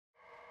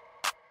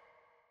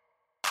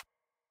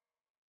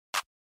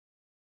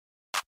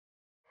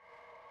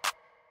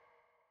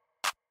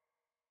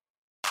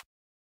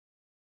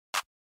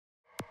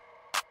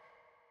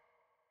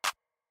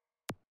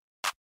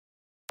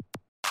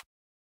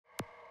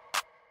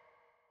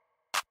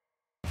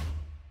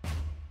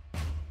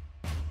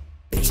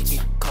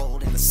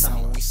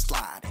summer we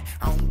sliding.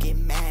 I don't get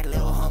mad,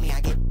 little homie,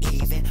 I get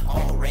even.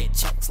 All red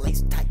checks,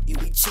 lace tight, you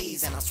eat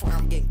cheese. And I swear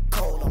I'm getting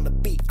cold on the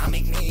beat, I'm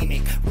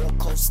anemic. Real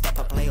cold step,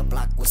 I play a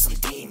block with some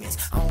demons.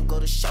 I don't go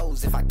to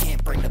shows if I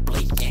can't bring the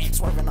bleak in.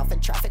 Swerving off in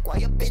traffic while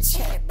your bitch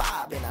head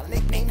bobbing. I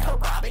nicknamed her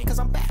Robin, cause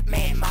I'm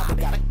Batman mobbing.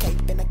 Got a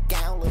cape and a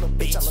gown, little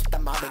bitch, I look the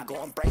mobbing.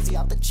 Going crazy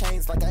off the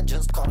chains like I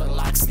just called a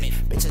locksmith.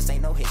 Bitches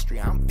ain't no history,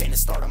 I'm finna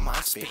start a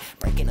mosh pit.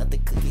 Breaking up the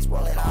cookies,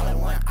 roll it all in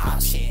one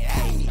option.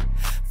 Hey,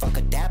 fuck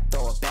a dap,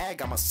 throw a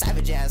bag, I'm a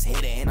savage ass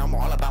hitter. And I'm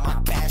all about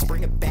my cash,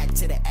 bring it back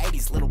to the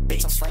 80s. Little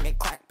bitch, I'm slinging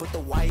crack, put the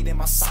white in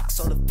my socks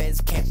so the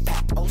feds can't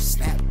back. Oh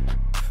snap,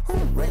 who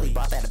really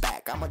brought that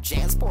back? I'm a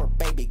Jansport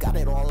baby, got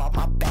it all on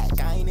my back.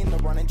 I ain't into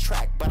running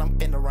track, but I'm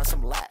finna run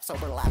some laps.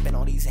 Overlapping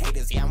all these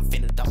haters, yeah, I'm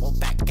finna double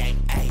back gang.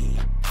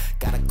 Ayy,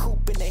 got a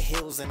coupe in the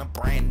hills and a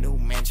brand new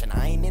mansion.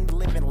 I ain't into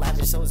living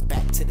lavish, so it's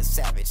back to the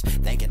savage.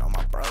 Thanking all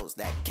my bros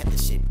that kept the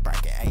shit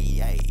bracket. Ayy,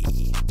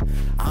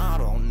 ayy, I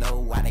don't know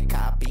why they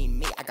copy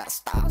me. I got a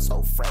style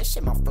so fresh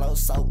and my flow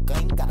so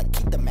clean. Gotta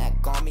keep the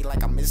Mac on me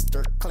like I'm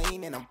Mr.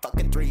 Clean. And I'm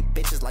fucking 3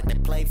 bitches like they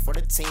play for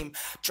the team.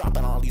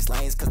 Dropping all these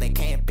lanes cause they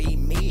can't be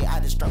me. I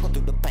just struggled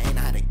through the pain,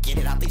 I had to get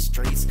it out these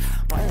streets.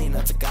 Praying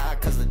up to God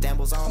cause the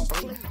devil's on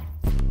free.